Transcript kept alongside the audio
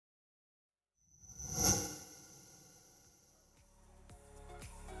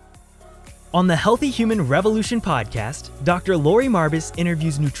On the Healthy Human Revolution podcast, Dr. Lori Marbas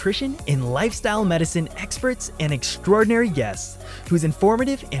interviews nutrition and lifestyle medicine experts and extraordinary guests whose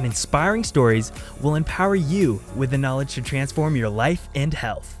informative and inspiring stories will empower you with the knowledge to transform your life and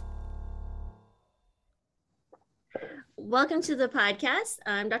health. Welcome to the podcast.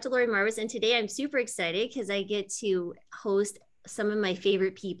 I'm Dr. Lori Marbas, and today I'm super excited because I get to host some of my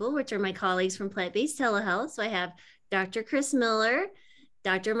favorite people, which are my colleagues from Plant-Based Telehealth. So I have Dr. Chris Miller,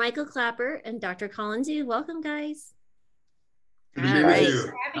 Dr. Michael Clapper, and Dr. Colin Zhu. Welcome, guys. Good to be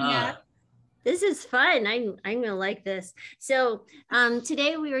with you. This is fun. I'm gonna like this. So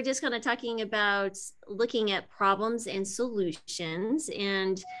today we were just kind of talking about looking at problems and solutions,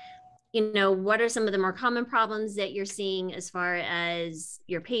 and what are some of the more common problems that you're seeing as far as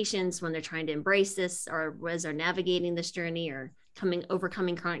your patients when they're trying to embrace this, or as they're navigating this journey, or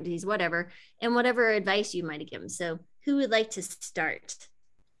overcoming chronic disease, whatever, and whatever advice you might have given. So who would like to start?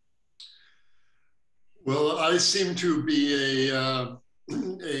 Well, I seem to be a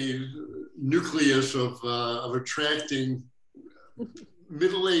nucleus of attracting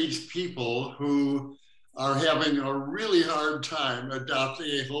middle-aged people who are having a really hard time adopting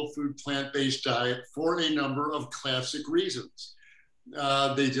a whole food plant-based diet for a number of classic reasons.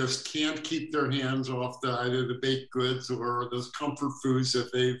 They just can't keep their hands off either the baked goods or those comfort foods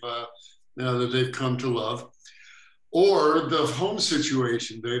that they've come to love. Or the home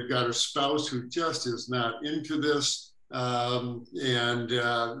situation. They've got a spouse who just is not into this and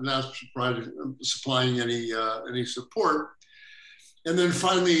not supplying any support. And then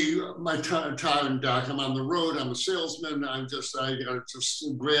finally, my time, doc, I'm on the road, I'm a salesman, I gotta just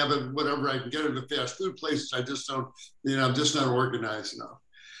grab it, whatever I can get at the fast food places. I'm just not organized enough.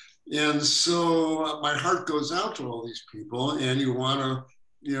 And so my heart goes out to all these people, and you wanna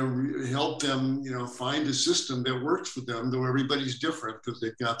help them, find a system that works for them, though everybody's different because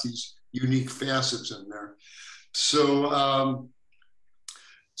they've got these unique facets in there. So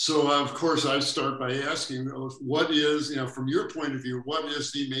of course I start by asking, what is, from your point of view, what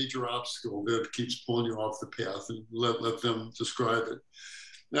is the major obstacle that keeps pulling you off the path, and let them describe it.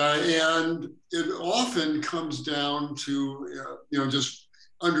 And it often comes down to, just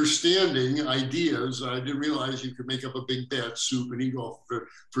understanding ideas. I didn't realize you could make up a big bad soup and eat off of it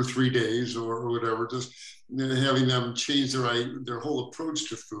for 3 days or whatever, just having them change their whole approach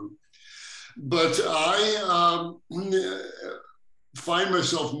to food. But I find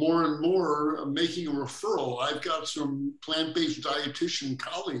myself more and more making a referral. I've got some plant-based dietitian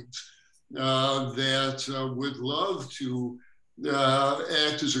colleagues that would love to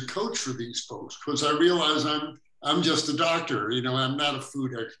act as a coach for these folks, because I realize I'm just a doctor, I'm not a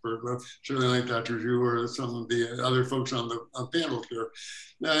food expert, but certainly like Dr. Zhu or some of the other folks on the panel here.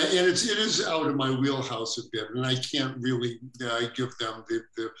 And it is out of my wheelhouse a bit, and I can't really give them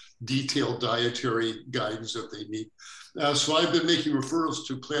the detailed dietary guidance that they need. So I've been making referrals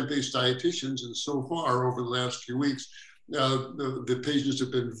to plant-based dietitians, and so far over the last few weeks, the patients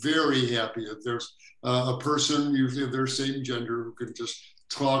have been very happy that there's a person, usually of their same gender, who can just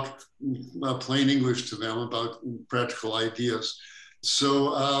talk plain English to them about practical ideas.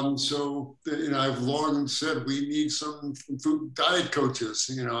 So, I've long said we need some food diet coaches,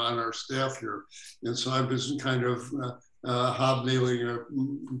 on our staff here. And so I've been kind of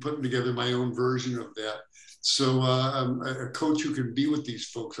hobnailing, putting together my own version of that. So a coach who can be with these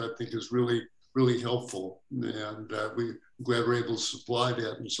folks, I think, is really, really helpful. And we're glad we're able to supply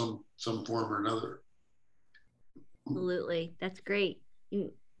that in some form or another. Absolutely. That's great.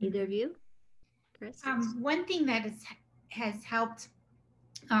 Either of you? Chris? One thing that has helped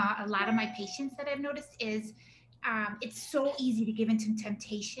a lot of my patients that I've noticed is it's so easy to give into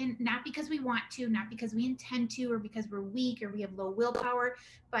temptation, not because we want to, not because we intend to, or because we're weak or we have low willpower,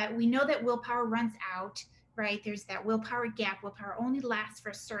 but we know that willpower runs out, right? There's that willpower gap. Willpower only lasts for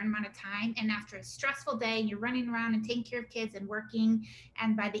a certain amount of time. And after a stressful day and you're running around and taking care of kids and working,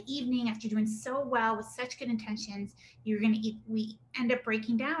 and by the evening, after doing so well with such good intentions, we end up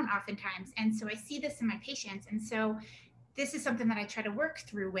breaking down oftentimes. And so I see this in my patients. And so this is something that I try to work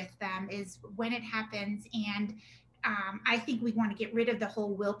through with them, is when it happens. And I think we want to get rid of the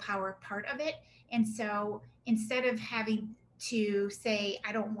whole willpower part of it. And so instead of having to say,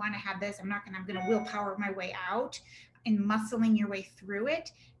 I don't want to have this, I'm going to willpower my way out and muscling your way through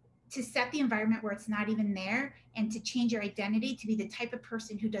it, to set the environment where it's not even there, and to change your identity to be the type of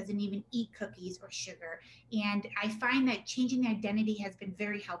person who doesn't even eat cookies or sugar. And I find that changing the identity has been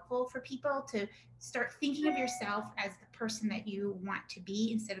very helpful for people to start thinking of yourself as the person that you want to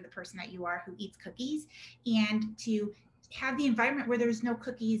be instead of the person that you are who eats cookies, and to have the environment where there's no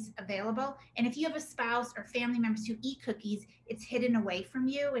cookies available. And if you have a spouse or family members who eat cookies, it's hidden away from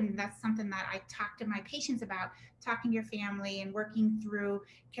you. And that's something that I talk to my patients about, talking to your family and working through,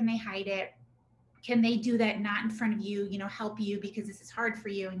 can they hide it? Can they do that not in front of you, help you because this is hard for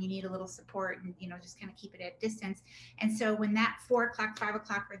you and you need a little support and, just kind of keep it at distance. And so when that 4 o'clock, 5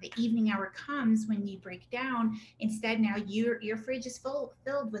 o'clock, or the evening hour comes, when you break down, instead now your fridge is filled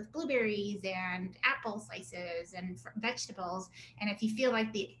with blueberries and apple slices and vegetables. And if you feel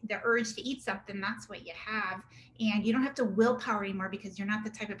like the urge to eat something, that's what you have. And you don't have to willpower anymore because you're not the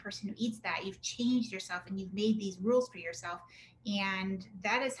type of person who eats that. You've changed yourself and you've made these rules for yourself. And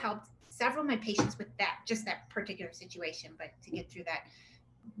that has helped several of my patients with that particular situation, but to get through that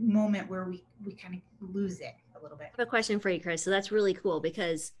moment where we kind of lose it a little bit. I have a question for you, Chris. So that's really cool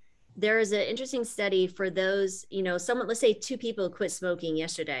because there is an interesting study for those, someone, let's say 2 people quit smoking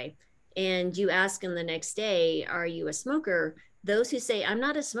yesterday, and you ask them the next day, are you a smoker? Those who say, I'm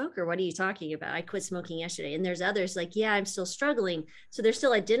not a smoker, what are you talking about? I quit smoking yesterday. And there's others like, yeah, I'm still struggling. So they're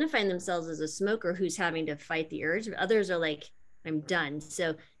still identifying themselves as a smoker who's having to fight the urge. Others are like, I'm done.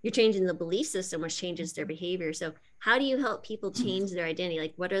 So you're changing the belief system, which changes their behavior. So how do you help people change their identity?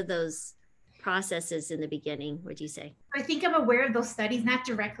 Like, what are those processes in the beginning, would you say? I think I'm aware of those studies, not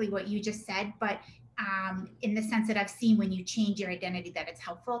directly what you just said, but in the sense that I've seen when you change your identity that it's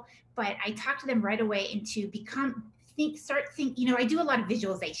helpful. But I talk to them right away into I do a lot of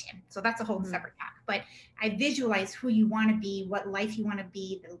visualization. So that's a whole separate talk, but I visualize who you want to be, what life you want to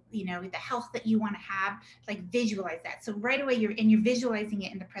be, the health that you want to have, like visualize that. So right away you're visualizing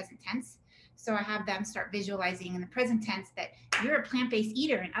it in the present tense. So I have them start visualizing in the present tense that you're a plant-based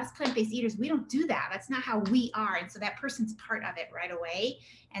eater, and us plant-based eaters, we don't do that. That's not how we are. And so that person's part of it right away.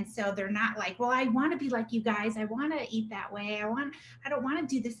 And so they're not like, well, I want to be like you guys. I want to eat that way. I don't want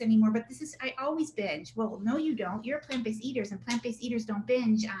to do this anymore, but I always binge. Well, no, you don't. You're plant-based eaters, and plant-based eaters don't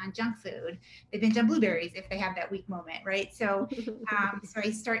binge on junk food. They binge on blueberries if they have that weak moment, right? So, so I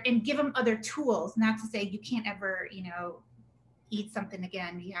start and give them other tools, not to say you can't ever, eat something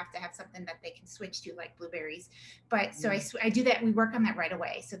again. You have to have something that they can switch to, like blueberries. But so I do that. We work on that right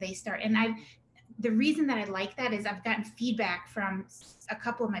away. So they start, and the reason that I like that is I've gotten feedback from a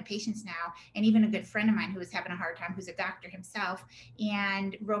couple of my patients now, and even a good friend of mine who was having a hard time, who's a doctor himself,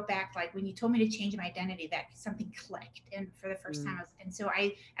 and wrote back like, when you told me to change my identity, that something clicked. And for the first time, and so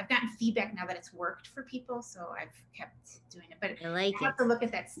I've gotten feedback now that it's worked for people. So I've kept doing it. But I have to look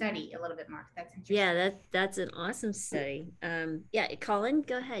at that study a little bit more. That's interesting. Yeah, that's an awesome study. Yeah, Colin,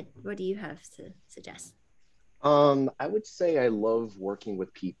 go ahead. What do you have to suggest? I would say I love working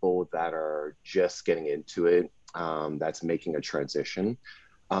with people that are just getting into it, that's making a transition.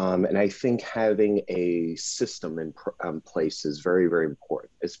 And I think having a system in place is very, very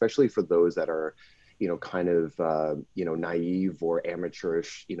important, especially for those that are, kind of, naive or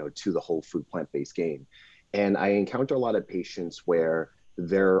amateurish, to the whole food plant-based game. And I encounter a lot of patients where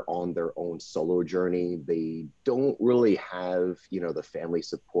they're on their own solo journey. They don't really have, the family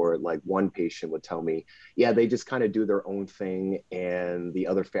support. Like one patient would tell me, yeah, they just kind of do their own thing. And the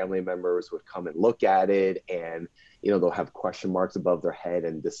other family members would come and look at it and, they'll have question marks above their head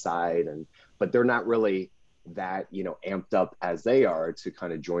and decide. But they're not really that, amped up as they are to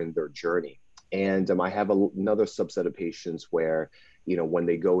kind of join their journey. And I have another subset of patients where, when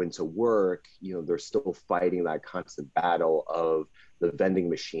they go into work, they're still fighting that constant battle of the vending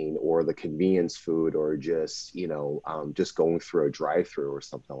machine or the convenience food, or just, just going through a drive-through or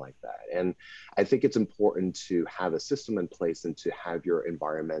something like that. And I think it's important to have a system in place and to have your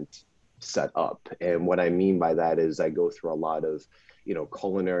environment set up. And what I mean by that is I go through a lot of,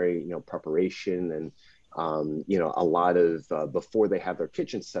 culinary, preparation and, a lot of before they have their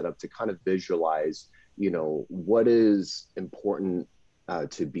kitchen set up, to kind of visualize, what is important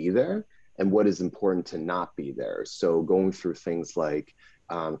to be there and what is important to not be there. So going through things like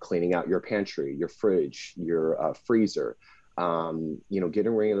cleaning out your pantry, your fridge, your freezer,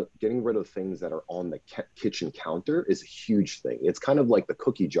 getting rid of things that are on the kitchen counter is a huge thing. It's kind of like the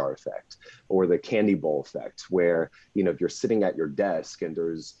cookie jar effect or the candy bowl effect, where, if you're sitting at your desk and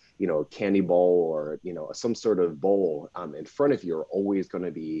there's, a candy bowl or, some sort of bowl in front of you, you're always going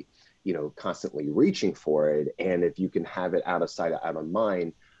to be, constantly reaching for it. And if you can have it out of sight, out of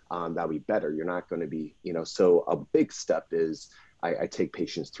mind, that'll be better. You're not going to be, so a big step is I take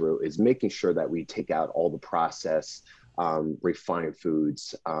patients through is making sure that we take out all the processed, refined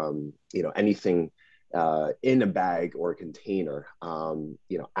foods, anything in a bag or a container,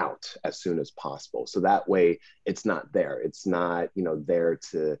 out as soon as possible. So that way it's not there. It's not, there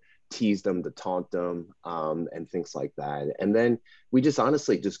to tease them, to taunt them, and things like that. And then we just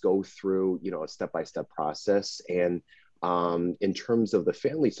honestly just go through, a step-by-step process. And In terms of the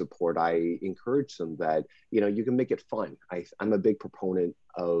family support, I encourage them that, you can make it fun. I'm a big proponent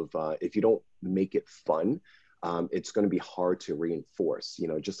of if you don't make it fun, it's going to be hard to reinforce,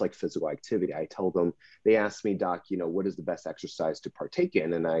 just like physical activity. I tell them, they ask me, Doc, what is the best exercise to partake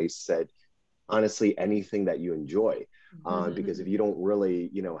in? And I said, honestly, anything that you enjoy, because if you don't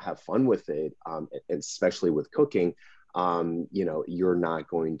really, have fun with it, especially with cooking, you're not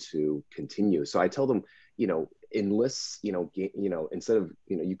going to continue. So I tell them, enlist, instead of,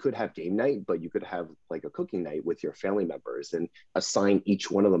 you could have game night, but you could have like a cooking night with your family members and assign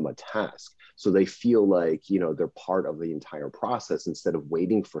each one of them a task. So they feel like, they're part of the entire process instead of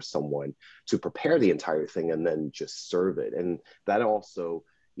waiting for someone to prepare the entire thing and then just serve it. And that also,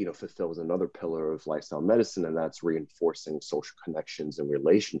 fulfills another pillar of lifestyle medicine, and that's reinforcing social connections and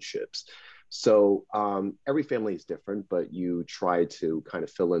relationships. So every family is different, but you try to kind of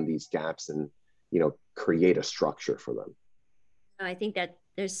fill in these gaps and, create a structure for them. I think that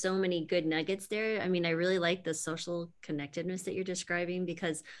there's so many good nuggets there. I mean, I really like the social connectedness that you're describing,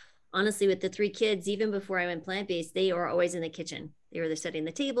 because honestly, with the 3 kids, even before I went plant-based, they were always in the kitchen. They were setting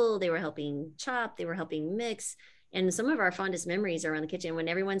the table, they were helping chop, they were helping mix. And some of our fondest memories are in the kitchen. When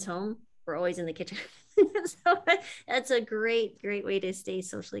everyone's home, we're always in the kitchen. So that's a great way to stay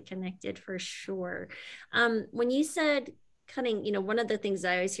socially connected for sure. When you said cutting, one of the things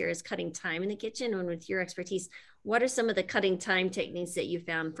I always hear is cutting time in the kitchen. And with your expertise, what are some of the cutting time techniques that you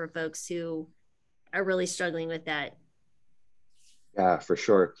found for folks who are really struggling with that? Yeah, for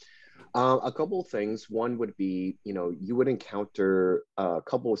sure. A couple of things. One would be, you would encounter a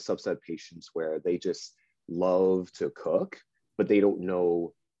couple of subset patients where they just love to cook, but they don't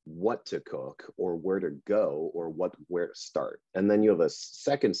know what to cook or where to go or where to start. And then you have a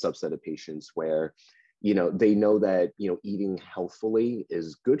second subset of patients where, they know that, eating healthfully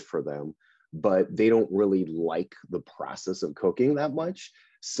is good for them, but they don't really like the process of cooking that much.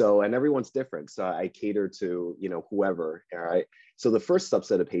 So, and everyone's different. So I cater to, whoever, all right? So the first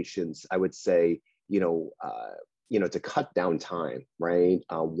subset of patients, I would say, to cut down time, right?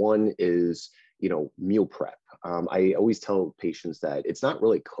 One is, meal prep. I always tell patients that it's not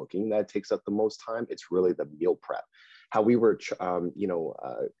really cooking that takes up the most time. It's really the meal prep. How we were,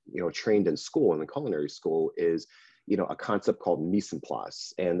 trained in school, in the culinary school, is, a concept called mise en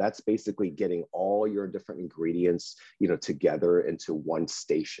place. And that's basically getting all your different ingredients, together into one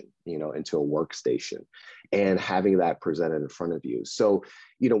station, into a workstation, and having that presented in front of you. So,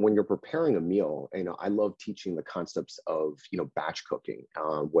 when you're preparing a meal, I love teaching the concepts of, batch cooking,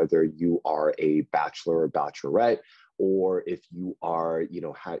 whether you are a bachelor or bachelorette, or if you are,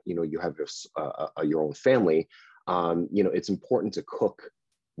 you have your own family, it's important to cook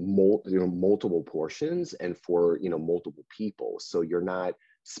multiple portions and for multiple people, so you're not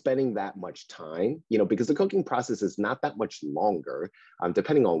spending that much time, because the cooking process is not that much longer,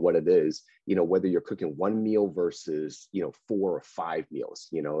 depending on what it is, whether you're cooking one meal versus 4 or 5 meals,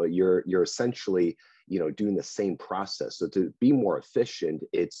 you're essentially doing the same process. So to be more efficient,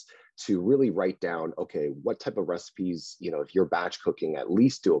 it's to really write down, okay, what type of recipes, if you're batch cooking, at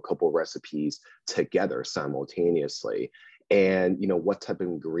least do a couple of recipes together simultaneously. And what type of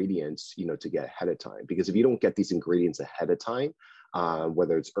ingredients to get ahead of time, because if you don't get these ingredients ahead of time,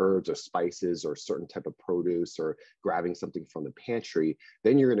 whether it's herbs or spices or certain type of produce or grabbing something from the pantry,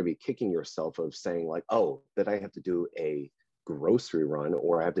 then you're going to be kicking yourself of saying like, oh, that I have to do a grocery run,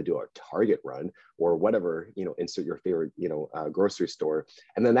 or I have to do a Target run, or whatever, insert your favorite, grocery store.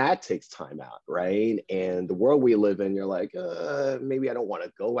 And then that takes time out, right? And the world we live in, you're like, maybe I don't want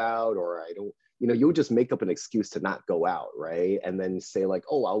to go out, or I don't, you'll just make up an excuse to not go out, right? And then say like,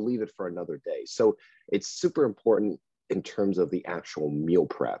 oh, I'll leave it for another day. So it's super important in terms of the actual meal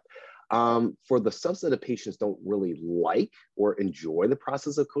prep. For the subset of patients don't really like or enjoy the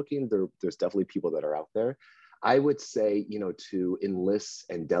process of cooking, there's definitely people that are out there. I would say, to enlist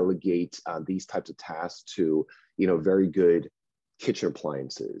and delegate these types of tasks to, very good kitchen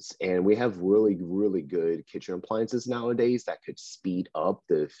appliances. And we have really, really good kitchen appliances nowadays that could speed up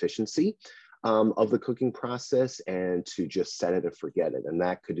the efficiency of the cooking process, and to just set it and forget it. And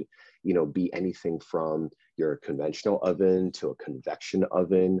that could, be anything from your conventional oven to a convection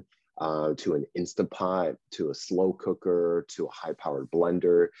oven, to an Instant Pot, to a slow cooker, to a high-powered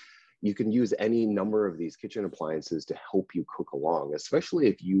blender. You can use any number of these kitchen appliances to help you cook along, especially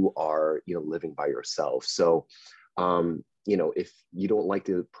if you are, living by yourself. So, if you don't like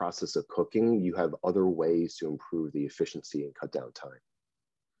the process of cooking, you have other ways to improve the efficiency and cut down time.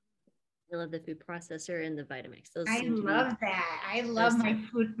 I love the food processor and the Vitamix. I love that. I love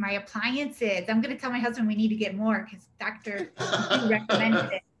my appliances. I'm going to tell my husband we need to get more, because Dr.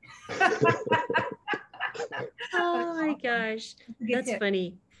 recommended it. Oh my gosh, Good that's tip.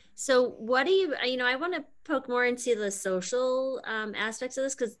 funny. So what do I want to poke more into the social aspects of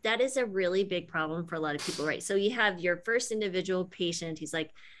this, because that is a really big problem for a lot of people, right? So you have your first individual patient, he's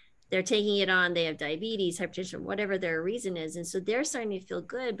like, they're taking it on, they have diabetes, hypertension, whatever their reason is. And so they're starting to feel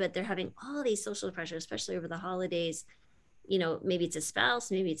good, but they're having all these social pressure, especially over the holidays. Maybe it's a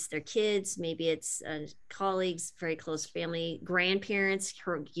spouse, maybe it's their kids, maybe it's colleagues, very close family, grandparents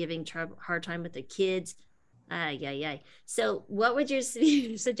who are giving hard time with the kids. Yeah. So what would your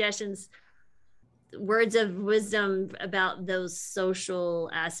suggestions, words of wisdom about those social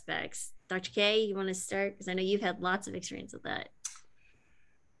aspects? Dr. K, you want to start? Because I know you've had lots of experience with that.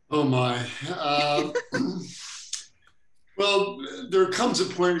 Oh my. Well, there comes a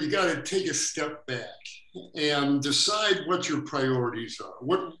point where you got to take a step back and decide what your priorities are.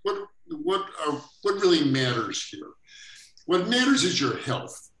 What really matters here? What matters is your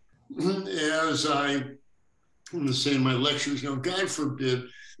health. As I say in my lectures, God forbid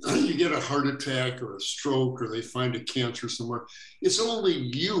you get a heart attack or a stroke, or they find a cancer somewhere. It's only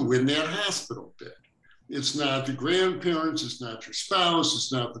you in that hospital bed. It's not the grandparents, it's not your spouse,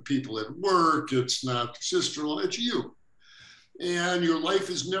 it's not the people at work, it's not your sister-in-law, it's you. And your life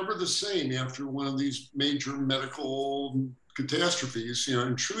is never the same after one of these major medical catastrophes,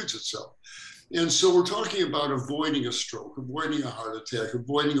 intrudes itself. And so we're talking about avoiding a stroke, avoiding a heart attack,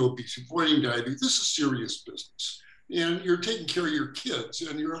 avoiding obesity, avoiding diabetes. This is serious business. And you're taking care of your kids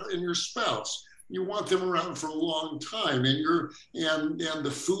and your spouse. You want them around for a long time, and the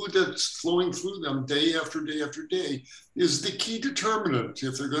food that's flowing through them day after day after day is the key determinant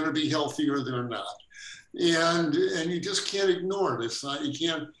if they're going to be healthy or they're not. And you just can't ignore it. It's not, you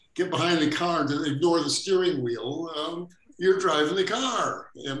can't get behind the car and ignore the steering wheel. You're driving the car,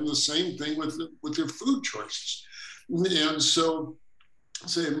 and the same thing with your food choices. And so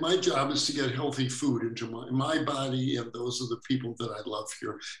my job is to get healthy food into my body and those of the people that I love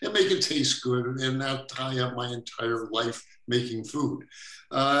here, and make it taste good and not tie up my entire life making food.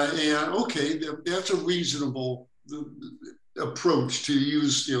 And okay, that's a reasonable approach to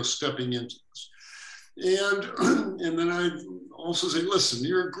use, stepping into this. And then I also say, listen,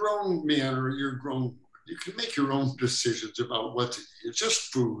 you're a grown man or you're a grown woman. You can make your own decisions about what to eat. It's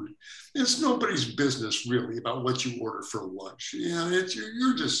just food. It's nobody's business really about what you order for lunch. It's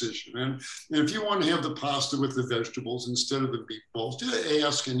your decision. And if you want to have the pasta with the vegetables instead of the meatballs, just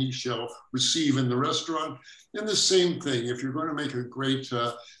ask and you shall receive in the restaurant. And the same thing, if you're going to make a great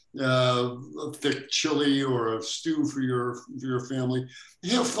a thick chili or a stew for your family,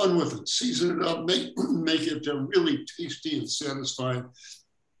 have fun with it. Season it up, make it really tasty and satisfying.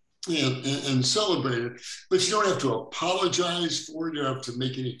 And celebrate it, but you don't have to apologize for it. You don't have to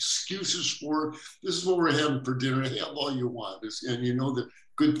make any excuses for it. This is what we're having for dinner. Have all you want, and you know that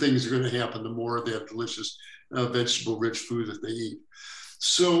good things are going to happen the more of that delicious vegetable-rich food that they eat.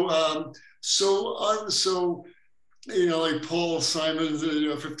 So like Paul Simon's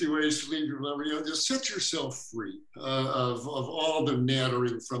 50 Ways to Leave Your Lover, just set yourself free of all the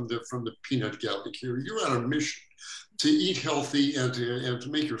nattering from the peanut gallery here. You're on a mission to eat healthy and to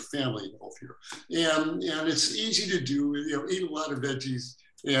make your family healthier. And it's easy to do, eat a lot of veggies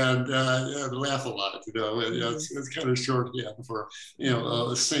and laugh a lot, it's kind of shorthand for,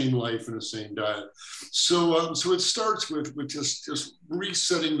 a sane life and a sane diet. So it starts with just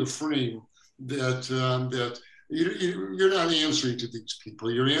resetting the frame that you're not answering to these people.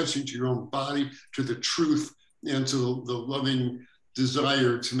 You're answering to your own body, to the truth, and to the loving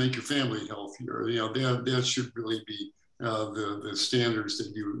desire to make your family healthier. That should really be the standards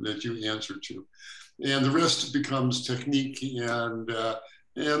that you answer to, and the rest becomes technique. And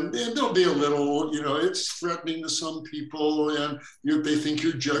there'll be a little, it's threatening to some people, and they think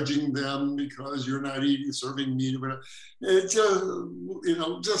you're judging them because you're not serving meat. But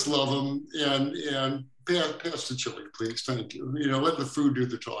just love them and pass the chili, please. Thank you. Let the food do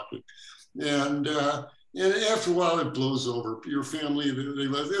the talking, and after a while, it blows over. Your family,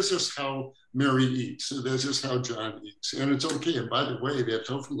 that's just how Mary eats. That's just how John eats. And it's okay. And by the way, that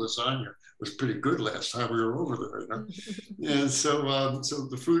tofu lasagna was pretty good last time we were over there. And so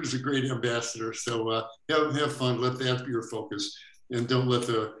the food is a great ambassador. So have fun. Let that be your focus. And don't let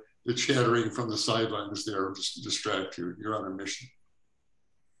the chattering from the sidelines there distract you. You're on a mission.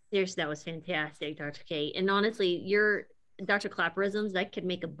 Seriously, that was fantastic, Dr. K. And honestly, your Dr. Clapperisms, that could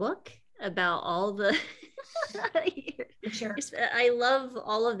make a book about all the Sure. I love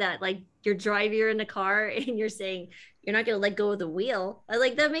all of that. Like you're in a car and you're saying you're not going to let go of the wheel.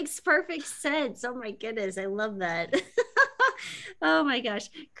 That makes perfect sense. Oh my goodness. I love that. Oh my gosh.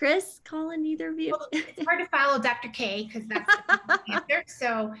 Chris, Colin, either of you? Well, it's hard to follow Dr. K because that's the answer.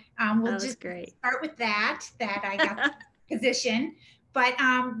 So we'll just start with that I got the position. But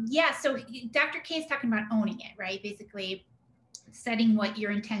yeah, so Dr. K is talking about owning it, right? Basically setting what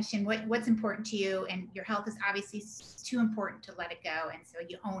your intention, what's important to you, and your health is obviously too important to let it go. And so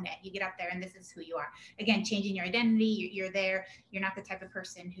you own it, you get up there and this is who you are. Again, changing your identity, you're there, you're not the type of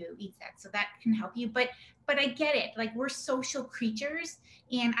person who eats that. So that can help you. But I get it. Like, we're social creatures,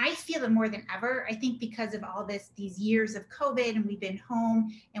 and I feel it more than ever. I think because of all these years of COVID, and we've been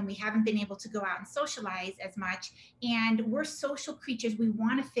home and we haven't been able to go out and socialize as much. And we're social creatures. We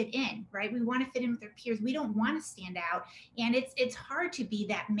want to fit in, right? We want to fit in with our peers. We don't want to stand out. And it's hard to be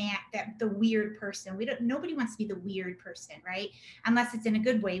that the weird person. Nobody wants to be the weird person, right? Unless it's in a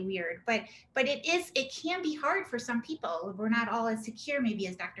good way weird. But it can be hard for some people. We're not all as secure maybe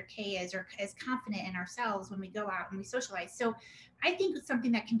as Dr. K is, or as confident in ourselves when we go out and we socialize. So I think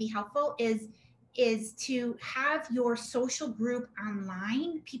something that can be helpful is to have your social group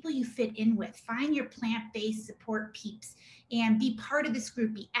online, people you fit in with. Find your plant-based support peeps and be part of this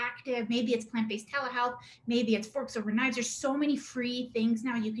group. Be active. Maybe it's plant-based telehealth. Maybe it's Forks Over Knives. There's so many free things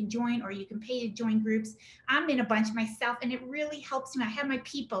now you can join, or you can pay to join groups. I'm in a bunch myself, and it really helps me. I have my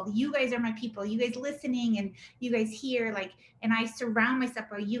people. You guys are my people. You guys listening, and you guys here, like, and I surround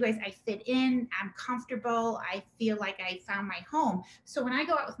myself by you guys. I fit in. I'm comfortable. I feel like I found my home. So when I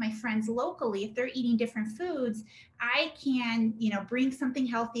go out with my friends locally, if they're eating different foods, I can, bring something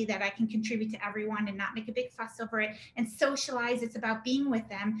healthy that I can contribute to everyone and not make a big fuss over it and socialize. It's about being with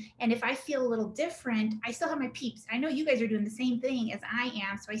them. And if I feel a little different, I still have my peeps. I know you guys are doing the same thing as I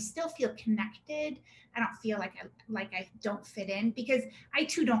am. So I still feel connected. I don't feel like I don't fit in, because I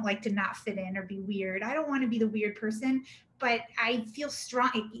too don't like to not fit in or be weird. I don't want to be the weird person, but I feel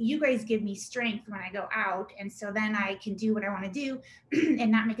strong. You guys give me strength when I go out. And so then I can do what I want to do and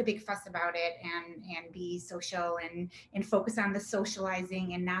not make a big fuss about it, and be social and focus on the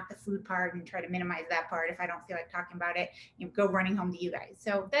socializing and not the food part, and try to minimize that part. If I don't feel like talking about it, go running home to you guys.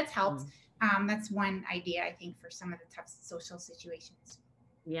 So that's helped. That's one idea, I think, for some of the tough social situations.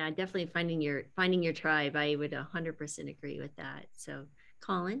 Yeah, definitely finding your tribe. I would 100% agree with that. So,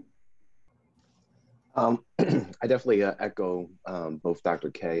 Colin? I definitely echo both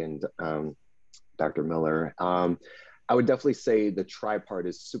Dr. K and Dr. Miller. I would definitely say the tribe part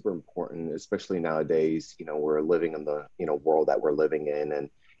is super important, especially nowadays. We're living in the world that we're living in, and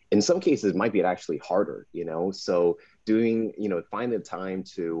in some cases it might be actually harder. So doing finding the time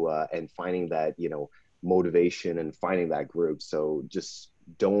to and finding that motivation and finding that group. So just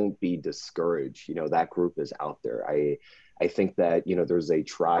don't be discouraged. That group is out there. I think that, there's a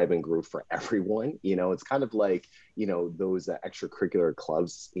tribe and group for everyone. It's kind of like, those extracurricular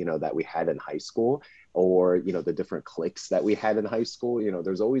clubs, that we had in high school, or, the different cliques that we had in high school.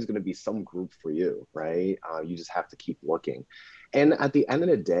 There's always going to be some group for you, right? You just have to keep looking. And at the end of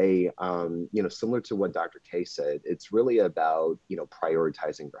the day, similar to what Dr. K said, it's really about,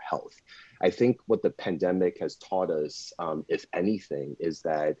 prioritizing your health. I think what the pandemic has taught us, if anything, is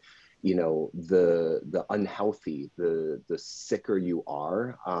that, the unhealthy, the sicker you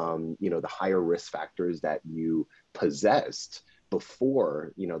are, the higher risk factors that you possessed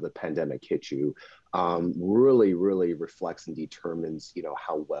before, the pandemic hit you, really, really reflects and determines,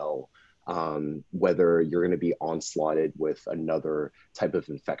 how well, whether you're going to be onslaughted with another type of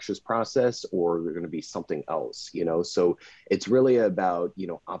infectious process, or you're going to be something else, so it's really about,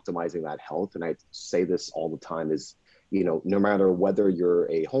 optimizing that health. And I say this all the time is, no matter whether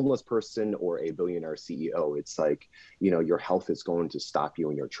you're a homeless person or a billionaire CEO, it's like, your health is going to stop you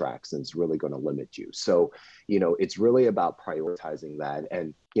in your tracks, and it's really going to limit you. So, it's really about prioritizing that.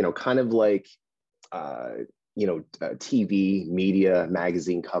 And, kind of like, TV, media,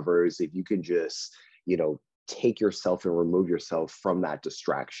 magazine covers, if you can just, take yourself and remove yourself from that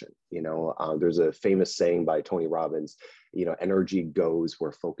distraction. There's a famous saying by Tony Robbins, energy goes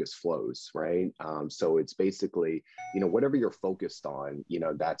where focus flows, right? So it's basically, whatever you're focused on,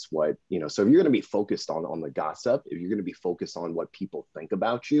 that's what, so if you're going to be focused on the gossip, if you're going to be focused on what people think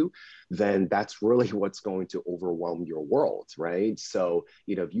about you, then that's really what's going to overwhelm your world, right? So,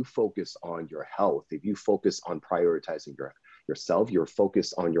 if you focus on your health, if you focus on prioritizing yourself, you're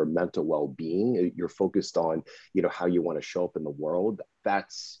focused on your mental well-being, you're focused on, how you want to show up in the world,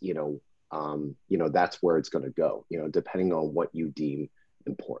 that's, that's where it's going to go, depending on what you deem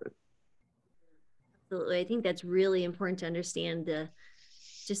important. Absolutely. I think that's really important to understand,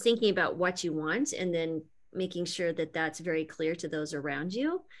 just thinking about what you want, and then making sure that that's very clear to those around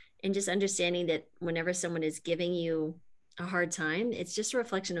you, and just understanding that whenever someone is giving you a hard time, it's just a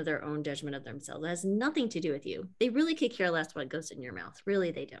reflection of their own judgment of themselves. It has nothing to do with you. They really could care less what goes in your mouth.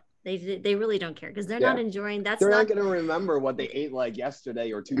 Really, they don't. They really don't care because they're not enjoying. They're not going to remember what they ate like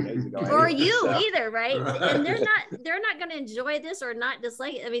yesterday or 2 days ago. Or you either, right? And they're not going to enjoy this or not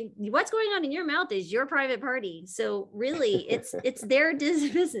dislike it. I mean, what's going on in your mouth is your private party. So really, it's their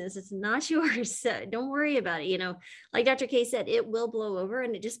business. It's not yours. So don't worry about it. You know, like Dr. K said, it will blow over,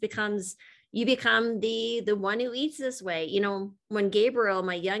 and it just becomes. You become the one who eats this way. You know, when Gabriel,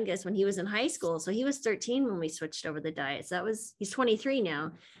 my youngest, when he was in high school, so he was 13 when we switched over the diet. So he's 23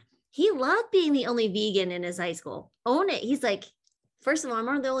 now. He loved being the only vegan in his high school. Own it. He's like, first of all,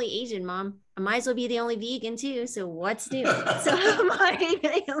 I'm the only Asian, Mom. I might as well be the only vegan too. So what's new? So I'm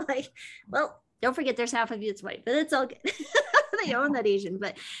like, well, don't forget there's half of you that's white, but it's all good. They own that Asian.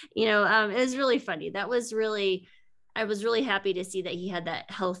 But, you know, it was really funny. I was really happy to see that he had that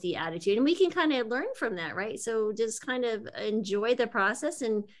healthy attitude, and we can kind of learn from that, right? So just kind of enjoy the process.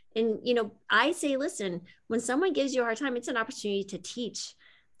 And, you know, I say, listen, when someone gives you a hard time, it's an opportunity to teach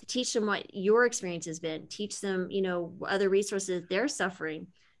them what your experience has been, teach them, you know, other resources they're suffering,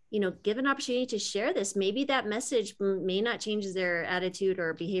 you know, give an opportunity to share this. Maybe that message may not change their attitude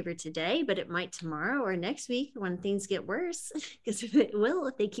or behavior today, but it might tomorrow or next week when things get worse, because it will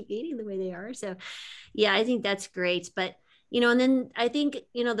if they keep eating the way they are. So yeah, I think that's great. But, you know, and then I think,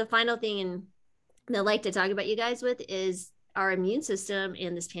 you know, the final thing and that I'd like to talk about you guys with is our immune system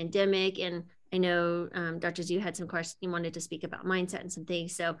and this pandemic. And I know, Dr. Zhu had some questions, you wanted to speak about mindset and some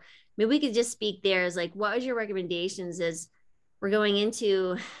things. So maybe we could just speak there as like, what was your recommendations as we're going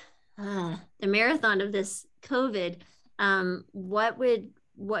into the marathon of this COVID? What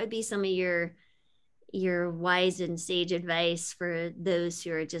would be some of your wise and sage advice for those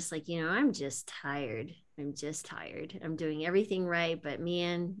who are just like, you know, I'm just tired. I'm doing everything right, but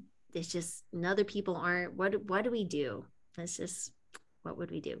man, it's just other people aren't. What do we do? What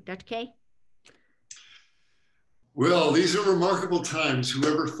would we do? Dr. K? Well, these are remarkable times.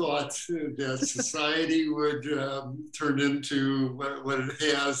 Whoever thought that society would turn into what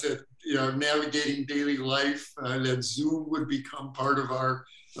it has, at, you know, navigating daily life, that Zoom would become part of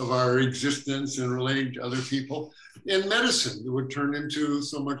our existence and relating to other people, and medicine would turn into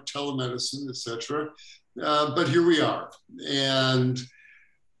so much telemedicine, etc. But here we are, and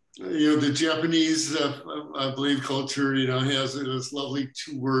you know, the Japanese, I believe, culture, you know, has this lovely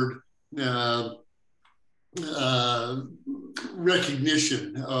two-word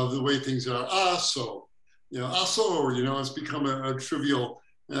recognition of the way things are. So, you know, aso, you know, it's become a trivial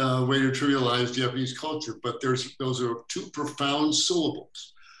way to trivialize Japanese culture, but those are two profound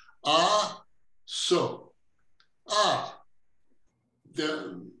syllables. So,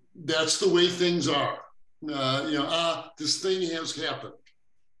 that's the way things are. You know, this thing has happened.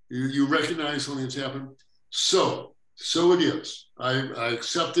 You recognize something that's happened. So it is. I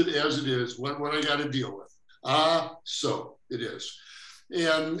accept it as it is. What I got to deal with. So it is.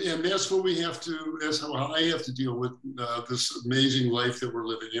 And that's what we have to, that's how I have to deal with this amazing life that we're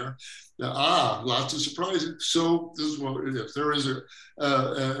living here. Lots of surprises. So this is what it is. There is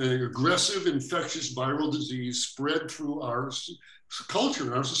an aggressive infectious viral disease spread through our culture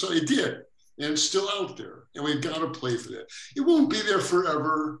and our society. It did, and it's still out there. And we've got to play for that. It won't be there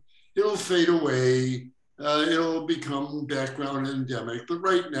forever. It'll fade away. It'll become background endemic. But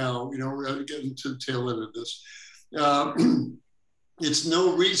right now, you know, we're getting to the tail end of this. It's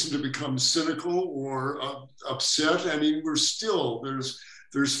no reason to become cynical or upset. I mean, we're still, there's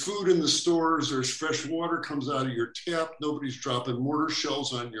food in the stores, there's fresh water comes out of your tap, nobody's dropping mortar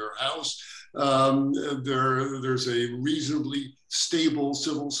shells on your house. There's a reasonably stable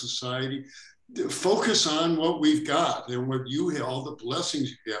civil society. Focus on what we've got and what you have, all the blessings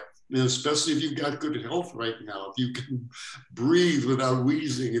you have. And especially if you've got good health right now, if you can breathe without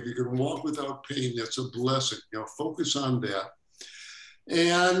wheezing, if you can walk without pain, that's a blessing. You know, focus on that.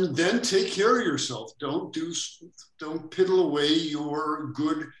 And then take care of yourself. Don't piddle away your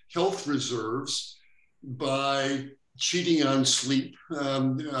good health reserves by cheating on sleep.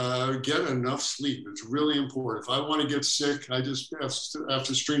 Get enough sleep. It's really important. If I want to get sick, I just have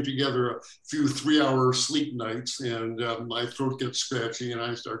to string together a few 3-hour sleep nights, and my throat gets scratchy and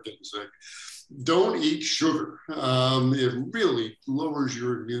I start getting sick. Don't eat sugar. It really lowers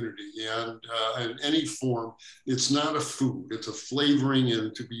your immunity, and in any form. It's not a food. It's a flavoring,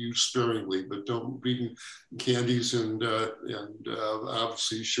 and to be used sparingly. But don't be candies and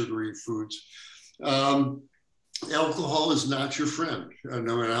obviously sugary foods. Alcohol is not your friend,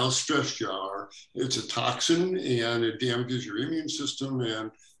 no matter how stressed you are. It's a toxin, and it damages your immune system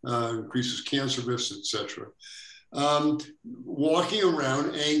and increases cancer risks, etc. Walking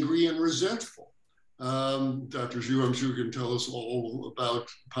around angry and resentful. Dr. Zhu, I'm sure can tell us all about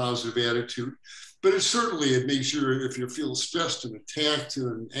positive attitude, but it makes you, if you feel stressed and attacked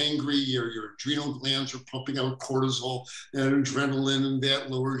and angry, or your adrenal glands are pumping out cortisol and adrenaline, and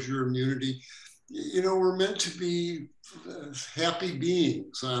that lowers your immunity. You know, we're meant to be happy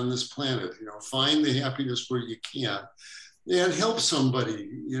beings on this planet. You know, find the happiness where you can and help somebody.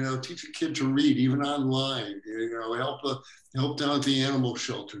 You know, teach a kid to read, even online. You know, help down at the animal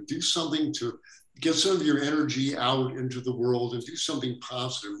shelter. Do something to get some of your energy out into the world and do something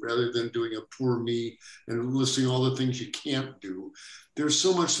positive rather than doing a poor me and listing all the things you can't do. There's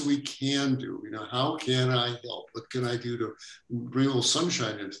so much that we can do. You know, how can I help? What can I do to bring a little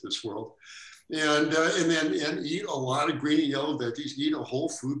sunshine into this world? And eat a lot of green and yellow veggies. Eat a whole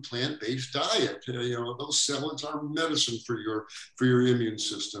food plant-based diet. You know, those salads are medicine for your immune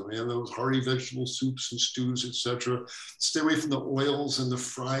system. And those hearty vegetable soups and stews, etc. Stay away from the oils and the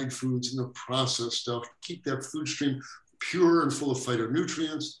fried foods and the processed stuff. Keep that food stream pure and full of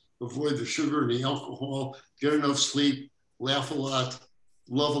phytonutrients. Avoid the sugar and the alcohol. Get enough sleep. Laugh a lot.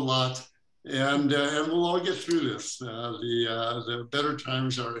 Love a lot. And we'll all get through this. The better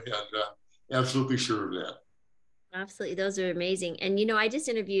times are ahead. Absolutely sure of that. Absolutely. Those are amazing. And, you know, I just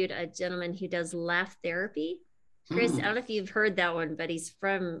interviewed a gentleman who does laugh therapy. Chris, I don't know if you've heard that one, but he's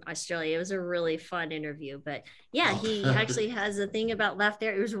from Australia. It was a really fun interview. But yeah, he actually has a thing about laugh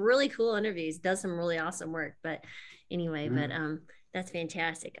therapy. It was a really cool interview. He does some really awesome work. But anyway, that's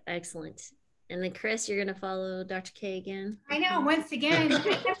fantastic. Excellent. And then Chris, you're going to follow Dr. K again. I know. Once again,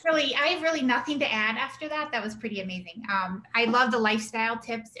 I have really nothing to add after that. That was pretty amazing. I love the lifestyle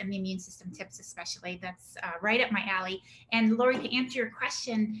tips and the immune system tips, especially. That's right up my alley. And Lori, to answer your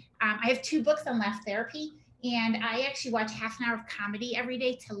question, I have 2 books on laugh therapy. And I actually watch half an hour of comedy every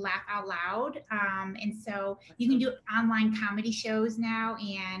day to laugh out loud. And so you can do online comedy shows now.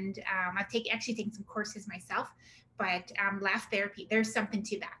 And I've actually taken some courses myself. But laugh therapy, there's something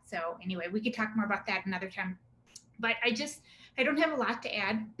to that. So anyway, we could talk more about that another time. But I don't have a lot to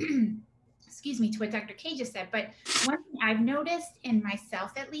add, excuse me, to what Dr. K just said. But one thing I've noticed in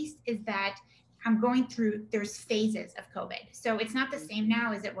myself, at least, is that I'm going through, there's phases of COVID. So it's not the same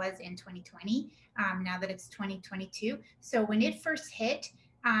now as it was in 2020, now that it's 2022. So when it first hit,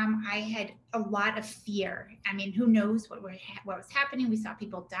 I had a lot of fear. I mean, who knows what was happening? We saw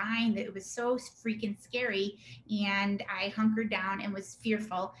people dying. That it was so freaking scary. And I hunkered down and was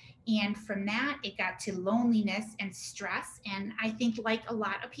fearful. And from that, it got to loneliness and stress. And I think, like a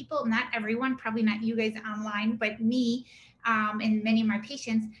lot of people, not everyone, probably not you guys online, but me, and many of my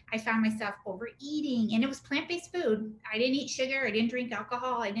patients, I found myself overeating, and it was plant-based food. I didn't eat sugar. I didn't drink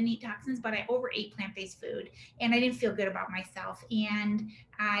alcohol. I didn't eat toxins, but I overate plant-based food, and I didn't feel good about myself. And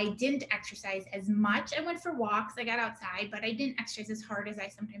I didn't exercise as much. I went for walks. I got outside, but I didn't exercise as hard as I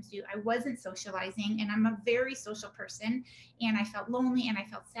sometimes do. I wasn't socializing, and I'm a very social person, and I felt lonely, and I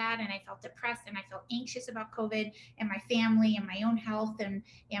felt sad, and I felt depressed, and I felt anxious about COVID and my family and my own health and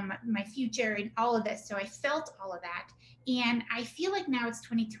my future and all of this. So I felt all of that. And I feel like now it's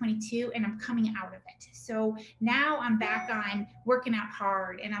 2022 and I'm coming out of it. So now I'm back on working out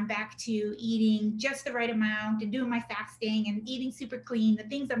hard, and I'm back to eating just the right amount and doing my fasting and eating super clean, the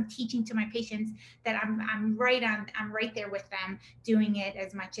things I'm teaching to my patients, that I'm right there with them, doing it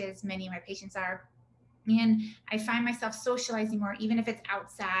as much as many of my patients are. And I find myself socializing more, even if it's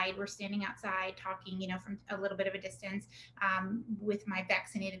outside. We're standing outside talking, from a little bit of a distance, with my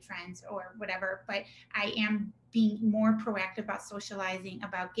vaccinated friends or whatever. But I am being more proactive about socializing,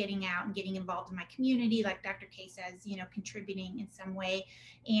 about getting out and getting involved in my community, like Dr. K says, contributing in some way.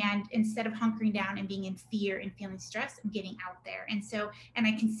 And instead of hunkering down and being in fear and feeling stressed, I'm getting out there. And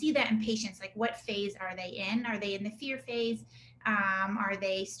I can see that in patients, like, what phase are they in? Are they in the fear phase? Are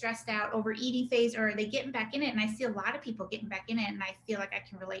they stressed out, overeating phase, or are they getting back in it? And I see a lot of people getting back in it, and I feel like I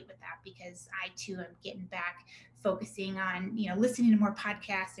can relate with that, because I too am getting back, focusing on, listening to more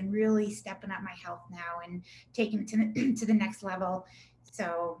podcasts and really stepping up my health now and taking it to the next level.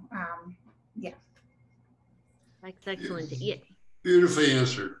 So, yeah. That's excellent. Yeah. Beautifully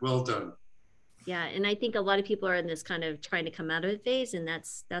answered. Well done. Yeah. And I think a lot of people are in this kind of trying to come out of it phase, and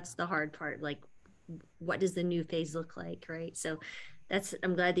that's the hard part. Like, what does the new phase look like, right? So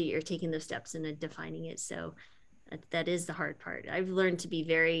I'm glad that you're taking those steps and defining it. So that is the hard part. I've learned to be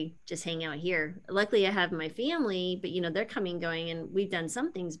very just hang out here. Luckily I have my family, but they're coming, going, and we've done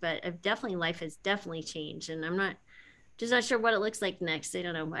some things, but life has definitely changed, and I'm just not sure what it looks like next. I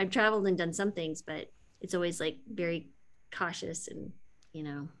don't know. I've traveled and done some things, but it's always like very cautious and,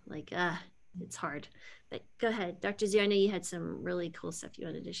 it's hard. But go ahead, Dr. Z. I know you had some really cool stuff you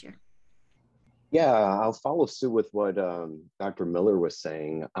wanted to share. Yeah, I'll follow suit with what Dr. Miller was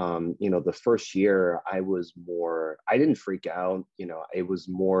saying. The first year I didn't freak out. It was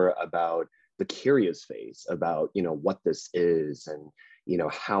more about the curious phase about, what this is and,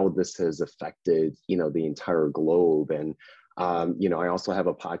 how this has affected, the entire globe. And, I also have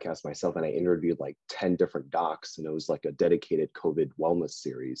a podcast myself and I interviewed like 10 different docs and it was like a dedicated COVID wellness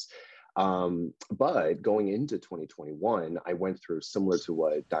series. But going into 2021, I went through similar to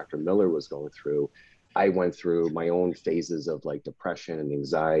what Dr. Miller was going through. I went through my own phases of like depression and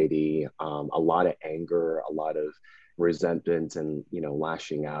anxiety, a lot of anger, a lot of resentment, and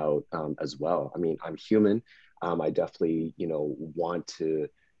lashing out as well. I mean, I'm human. I definitely want to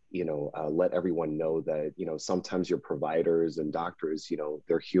let everyone know that sometimes your providers and doctors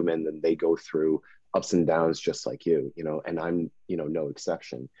they're human and they go through ups and downs just like and I'm no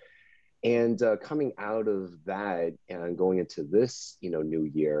exception. And coming out of that and going into this, new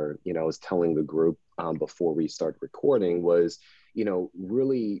year, I was telling the group before we started recording was,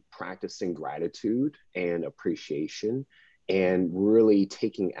 really practicing gratitude and appreciation and really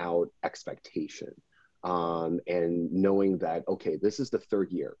taking out expectation and knowing that, okay, this is the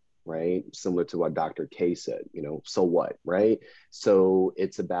third year, right? Similar to what Dr. K said, so what, right? So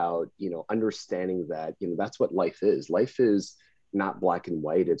it's about, understanding that, that's what life is. Life is not black and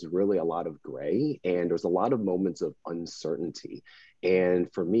white. It's really a lot of gray, and there's a lot of moments of uncertainty. And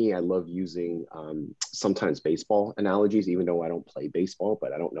for me, I love using sometimes baseball analogies, even though I don't play baseball,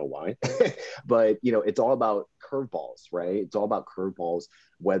 but I don't know why. But it's all about curveballs, right? It's all about curveballs.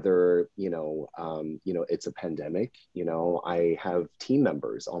 Whether it's a pandemic. I have team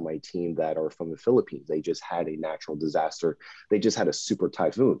members on my team that are from the Philippines. They just had a natural disaster. They just had a super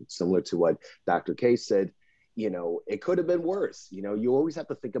typhoon, similar to what Dr. K said. It could have been worse. You always have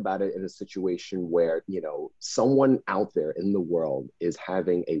to think about it in a situation where, someone out there in the world is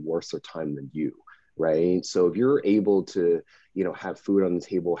having a worser time than you, right? So if you're able to, have food on the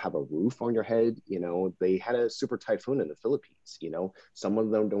table, have a roof on your head, they had a super typhoon in the Philippines, some of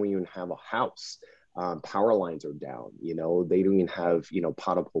them don't even have a house. Power lines are down, they don't even have,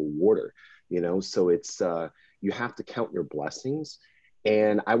 potable water, so it's, you have to count your blessings.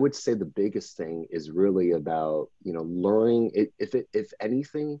 And I would say the biggest thing is really about, learning, if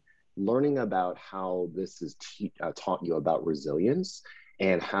anything, learning about how this has taught you about resilience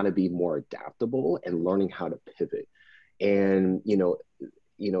and how to be more adaptable and learning how to pivot. And,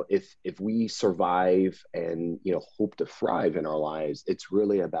 if we survive and, hope to thrive in our lives, it's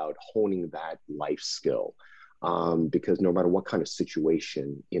really about honing that life skill. Because no matter what kind of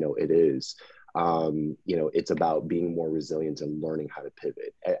situation, it is, it's about being more resilient and learning how to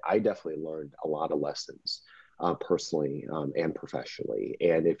pivot. I definitely learned a lot of lessons personally and professionally.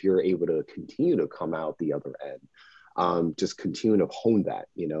 And if you're able to continue to come out the other end, just continue to hone that,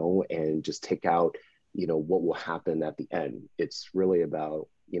 and just take out, what will happen at the end. It's really about,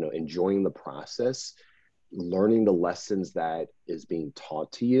 enjoying the process, learning the lessons that is being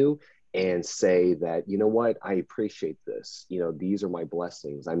taught to you, and say that, what, I appreciate this. These are my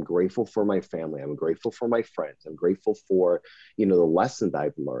blessings. I'm grateful for my family. I'm grateful for my friends. I'm grateful for, the lessons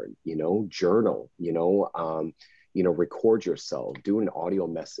I've learned, journal, record yourself, do an audio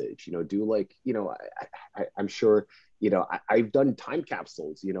message, do like, I'm sure, I've done time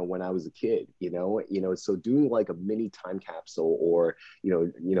capsules, when I was a kid, so doing like a mini time capsule or,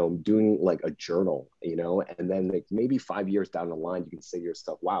 doing like a journal, and then like maybe 5 years down the line, you can say to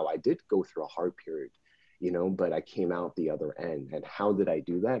yourself, wow, I did go through a hard period, but I came out the other end. And how did I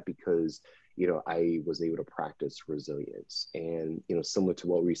do that? Because, I was able to practice resilience and, similar to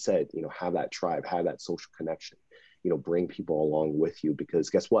what we said, have that tribe, have that social connection, bring people along with you,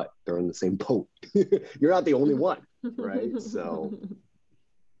 because guess what? They're in the same boat. You're not the only one, right? So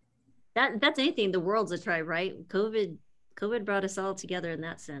that's anything. The world's a tribe, right? COVID brought us all together in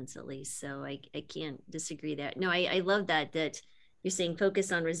that sense, at least. So I can't disagree that. No, I love that you're saying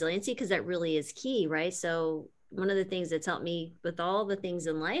focus on resiliency, because that really is key, right? So one of the things that's helped me with all the things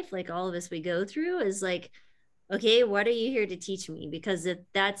in life, like all of us we go through, is like, okay, what are you here to teach me? Because if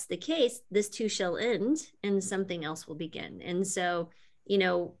that's the case, this too shall end and something else will begin. And so,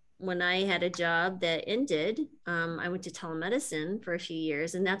 when I had a job that ended, I went to telemedicine for a few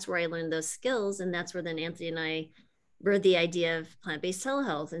years, and that's where I learned those skills. And that's where then Anthony and I birthed the idea of plant-based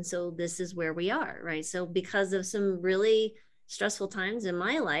telehealth. And so this is where we are, right? So because of some really stressful times in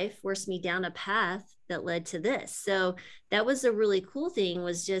my life, forced me down a path that led to this. So that was a really cool thing,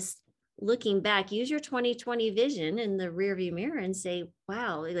 was just looking back, use your 2020 vision in the rearview mirror and say,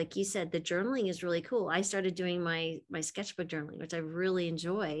 wow, like you said, the journaling is really cool. I started doing my sketchbook journaling, which I really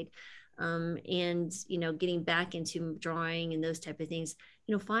enjoyed. and, getting back into drawing and those type of things,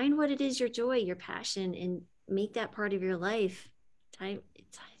 find what it is, your joy, your passion, and make that part of your life.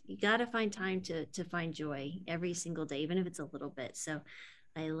 You got to find time to find joy every single day, even if it's a little bit. So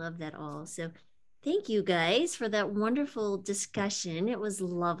I love that all. So thank you guys for that wonderful discussion. It was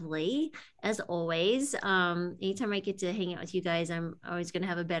lovely as always. Anytime I get to hang out with you guys, I'm always going to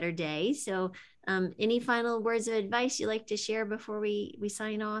have a better day. So any final words of advice you'd like to share before we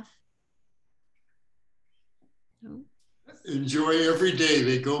sign off? No? Enjoy every day.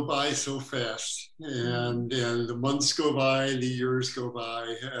 They go by so fast, and the months go by, the years go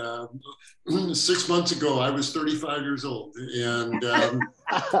by. 6 months ago, I was 35 years old, and then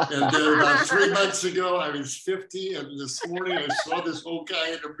about 3 months ago, I was 50. And this morning, I saw this old guy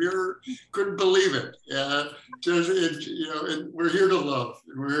in a mirror. Couldn't believe it. And we're here to love.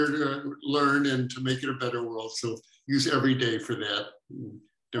 We're here to learn and to make it a better world. So use every day for that.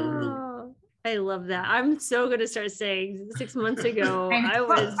 I love that. I'm so going to start saying 6 months ago, I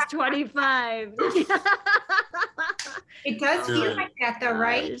was 25. It does feel like that though,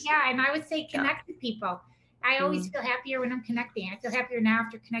 right? Yeah. And I would say connect with people. I always feel happier when I'm connecting. I feel happier now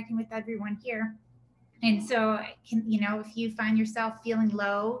after connecting with everyone here. And so, if you find yourself feeling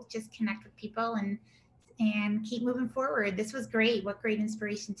low, just connect with people and keep moving forward. This was great. What great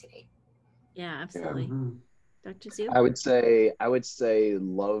inspiration today. Yeah, absolutely. Yeah. Dr. Sue? I would say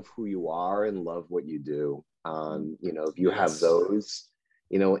love who you are and love what you do. If you have those,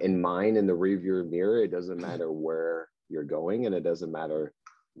 in mind in the rearview mirror, it doesn't matter where you're going and it doesn't matter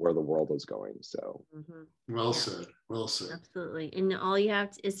where the world is going. So well said. Absolutely. And all you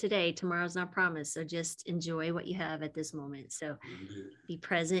have is today. Tomorrow's not promised. So just enjoy what you have at this moment. So be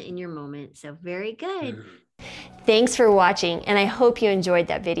present in your moment. So very good. Thanks for watching, and I hope you enjoyed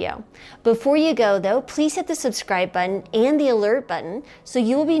that video. Before you go though, please hit the subscribe button and the alert button so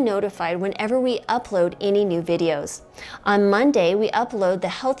you will be notified whenever we upload any new videos. On Monday, we upload the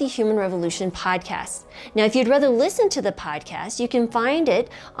Healthy Human Revolution podcast. Now, if you'd rather listen to the podcast, you can find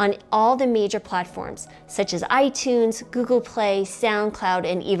it on all the major platforms such as iTunes, Google Play,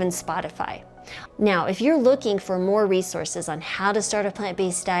 SoundCloud, and even Spotify. Now, if you're looking for more resources on how to start a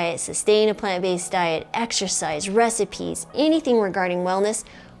plant-based diet, sustain a plant-based diet, exercise, recipes, anything regarding wellness,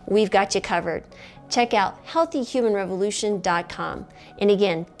 we've got you covered. Check out healthyhumanrevolution.com. And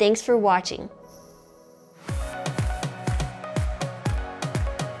again, thanks for watching.